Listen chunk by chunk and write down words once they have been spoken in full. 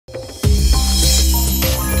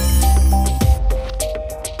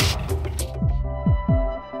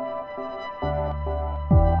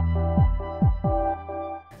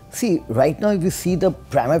See, right now if you see the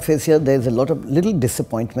prima facie, there is a little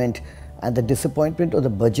disappointment, and the disappointment of the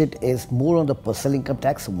budget is more on the personal income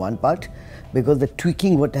tax, one part, because the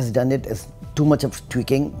tweaking what has done it is too much of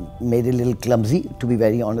tweaking, made it a little clumsy, to be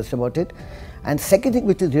very honest about it. And second thing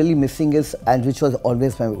which is really missing is, and which was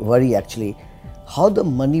always my worry actually, how the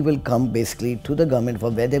money will come basically to the government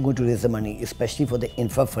for where they're going to raise the money, especially for the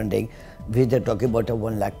infra funding, which they're talking about a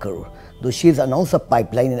 1 lakh crore. Though she's announced a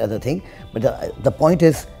pipeline and other thing, but the point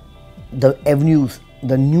is the avenues,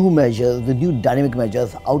 the new measures, the new dynamic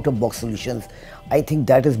measures, out-of-box solutions, I think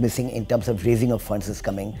that is missing in terms of raising of funds is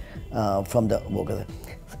coming from the workers.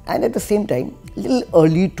 And at the same time, a little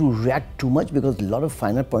early to react too much because a lot of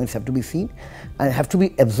final points have to be seen and have to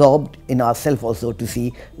be absorbed in ourselves also to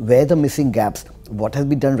see where the missing gaps, what has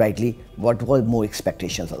been done rightly, what were more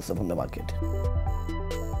expectations also from the market.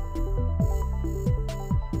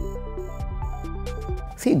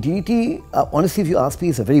 See, DDT, honestly, if you ask me,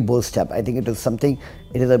 is a very bold step. I think it is something,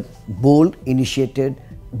 it is a bold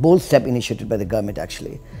step initiated by the government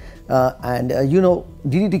actually. You know,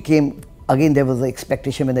 DDT came, again there was an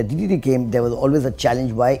expectation when the DDT came, there was always a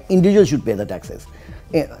challenge why individuals should pay the taxes.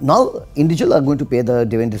 Now, individuals are going to pay the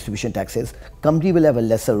dividend distribution taxes, company will have a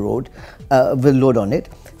lesser load on it.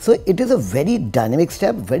 So it is a very dynamic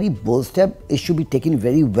step, very bold step. It should be taken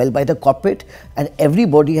very well by the corporate, and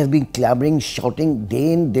everybody has been clamoring, shouting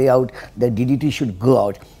day in, day out that DDT should go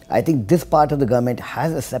out. I think this part of the government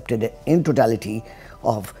has accepted it in totality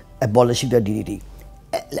of abolishing the DDT.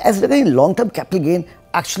 As regarding long-term capital gain,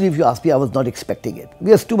 actually if you ask me, I was not expecting it.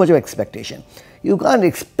 There's too much of expectation. You can't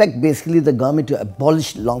expect basically the government to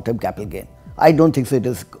abolish long-term capital gain. I don't think so it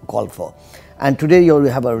is called for. And today you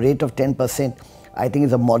have a rate of 10%. I think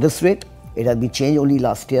it's a modest rate. It has been changed only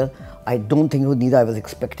last year. I don't think neither I was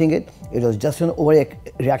expecting it. It was just an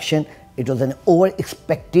overreaction. It was an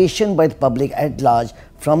over-expectation by the public at large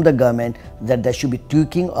from the government that there should be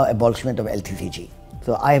tweaking or abolishment of LTCG.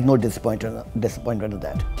 So I have no disappointment of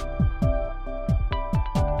that.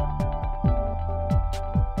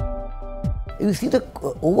 You see, the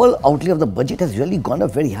overall outlay of the budget has really gone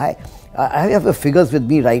up very high. I have the figures with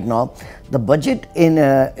me right now. The budget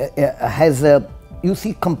has, you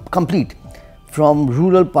see, complete. From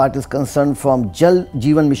rural part is concerned, from Jal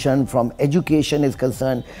Jeevan Mission, from education is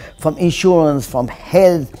concerned, from insurance, from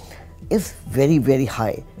health, is very, very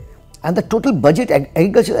high. And the total budget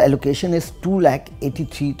agricultural allocation is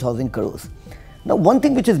 2,83,000 crores. Now, one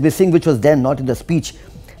thing which is missing, which was there not in the speech,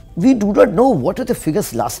 we do not know what were the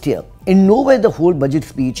figures last year. In nowhere the whole budget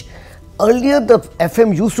speech. Earlier the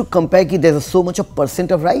FM used to compare that there is so much of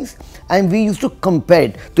percent of rise, and we used to compare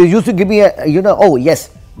it. So it used to give me a, oh yes,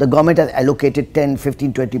 the government has allocated 10,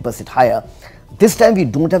 15, 20% higher. This time we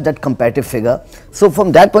don't have that comparative figure. So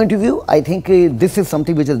from that point of view, I think this is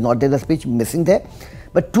something which is not there in the speech, missing there.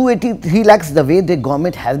 But 283 lakhs, the way the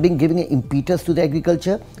government has been giving an impetus to the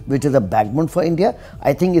agriculture, which is a backbone for India,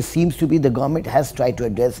 I think it seems to be the government has tried to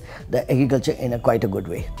address the agriculture in quite a good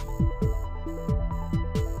way.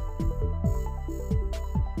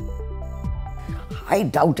 I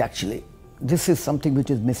doubt actually. This is something which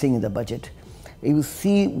is missing in the budget. You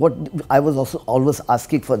see what I was also always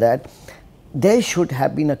asking for that. There should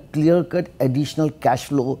have been a clear-cut additional cash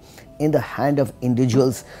flow in the hand of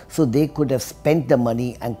individuals so they could have spent the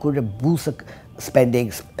money and could have boosted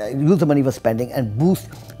spending, use the money for spending and boost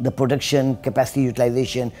the production, capacity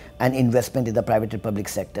utilization and investment in the private and public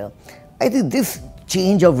sector. I think this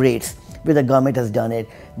change of rates where the government has done it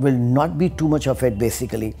will not be too much of it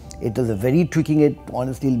basically. It is a very tweaking it,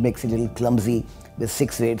 honestly makes it a little clumsy with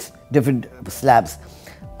 6 rates, different slabs.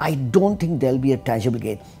 I don't think there will be a tangible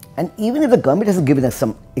gain. And even if the government has given us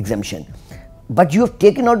some exemption, but you have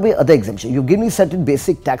taken out by other exemption. You've given me certain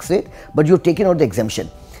basic tax rate, but you've taken out the exemption.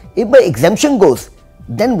 If my exemption goes,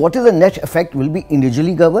 then what is the net effect will be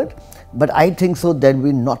individually governed. But I think so there will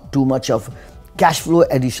be not too much of cash flow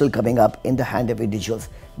additional coming up in the hand of individuals.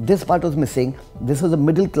 This part was missing. This was the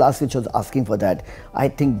middle class which was asking for that. I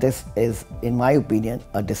think this is, in my opinion,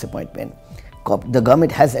 a disappointment. The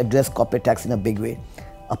government has addressed corporate tax in a big way.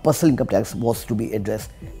 A personal income tax was to be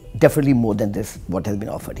addressed definitely more than this, what has been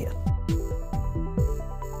offered here.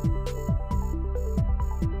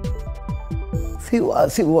 See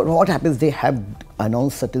what happens, they have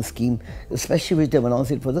announced certain scheme, especially which they have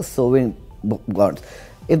announced it for the sovereign bonds.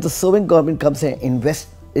 If the sovereign government comes and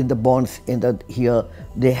invests in the bonds here,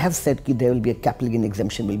 they have said that there will be a capital gain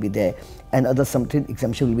exemption will be there and other something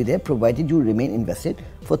exemption will be there provided you remain invested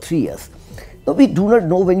for 3 years. Now, we do not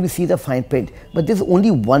know when we see the fine print, but this is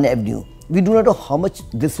only one avenue. We do not know how much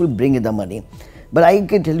this will bring in the money. But I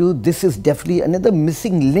can tell you this is definitely another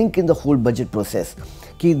missing link in the whole budget process.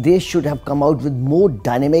 they should have come out with more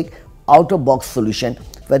dynamic out-of-box solution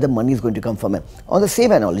where the money is going to come from. On the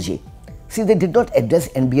same analogy, see, they did not address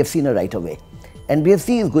NBFC in a right way.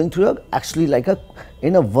 NBFC is going through actually like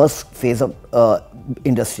in a worse phase of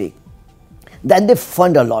industry. Then they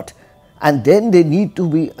fund a lot, and then they need to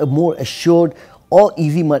be more assured or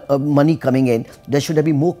easy money coming in. There should have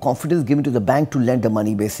been more confidence given to the bank to lend the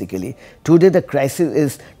money basically. Today the crisis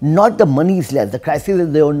is not the money is less, the crisis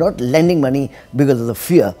is they are not lending money because of the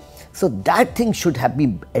fear. So that thing should have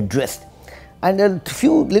been addressed. And a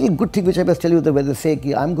few little good things which I must tell you, where they say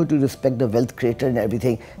I'm going to respect the wealth creator and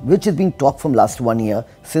everything, which has been talked from last 1 year,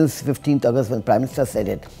 since 15th August when Prime Minister said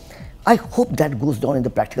it. I hope that goes down in the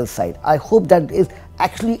practical side. I hope that is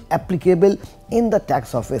actually applicable in the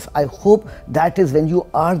tax office. I hope that is when you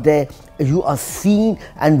are there, you are seen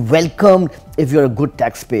and welcomed if you're a good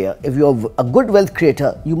taxpayer. If you're a good wealth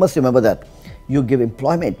creator, you must remember that. You give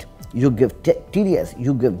employment, you give TDS,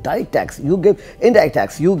 you give direct tax, you give indirect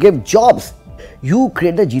tax, you give jobs. You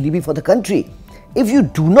create the GDP for the country. If you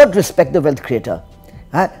do not respect the wealth creator,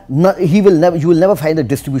 you will never find a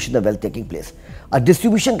distribution of wealth taking place. A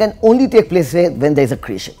distribution can only take place when there is a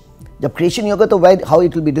creation. The creation you got to write how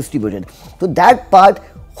it will be distributed. So that part,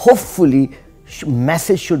 hopefully,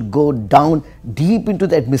 message should go down deep into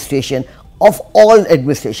the administration of all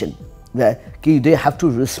administration. Where they have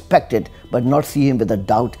to respect it, but not see him with a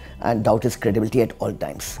doubt and doubt his credibility at all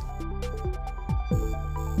times.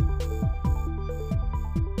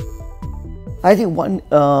 I think one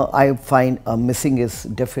I find missing is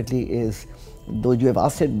definitely though you have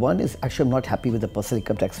asked it, one is actually I'm not happy with the personal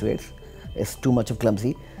income tax rates. It's too much of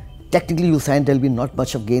clumsy. Technically you signed there will be not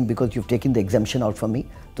much of gain because you've taken the exemption out from me.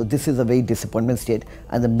 So this is a very disappointment state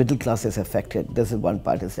and the middle class is affected. This is one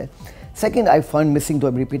part is there. Second, I found missing, though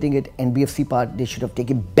I'm repeating it, NBFC part, they should have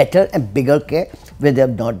taken better and bigger care where they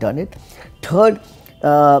have not done it. Third,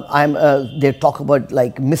 they talk about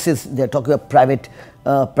like they're talking about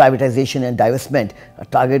privatization and divestment. A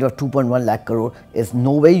target of 2.1 lakh crore is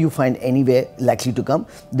no way you find anywhere likely to come.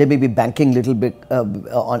 They may be banking little bit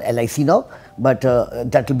on LIC now, but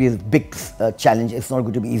that will be a big challenge. It's not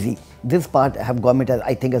going to be easy. This part government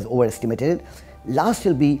I think has overestimated it. Last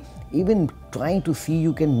will be even trying to see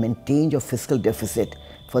you can maintain your fiscal deficit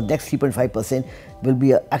for next 3.5% will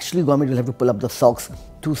be actually government will have to pull up the socks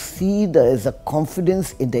to see there is a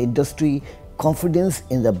confidence in the industry, confidence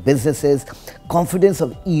in the businesses, confidence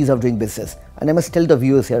of ease of doing business. And I must tell the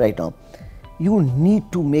viewers here right now, you need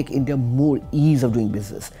to make India more ease of doing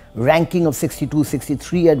business. Ranking of 62,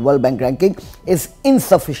 63 at World Bank ranking is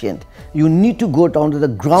insufficient. You need to go down to the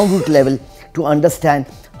ground root level to understand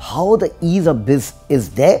how the ease of business is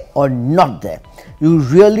there or not there. You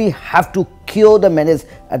really have to cure the menace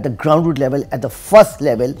at the ground root level, at the first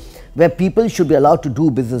level, where people should be allowed to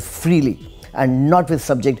do business freely and not with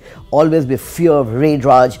subject always with fear of raid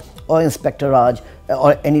Raj or Inspector Raj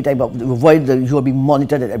or any type of avoid you are being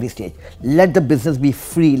monitored at every stage. Let the business be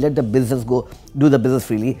free, let the business do the business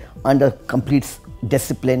freely under complete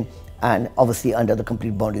discipline and obviously under the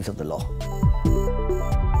complete boundaries of the law.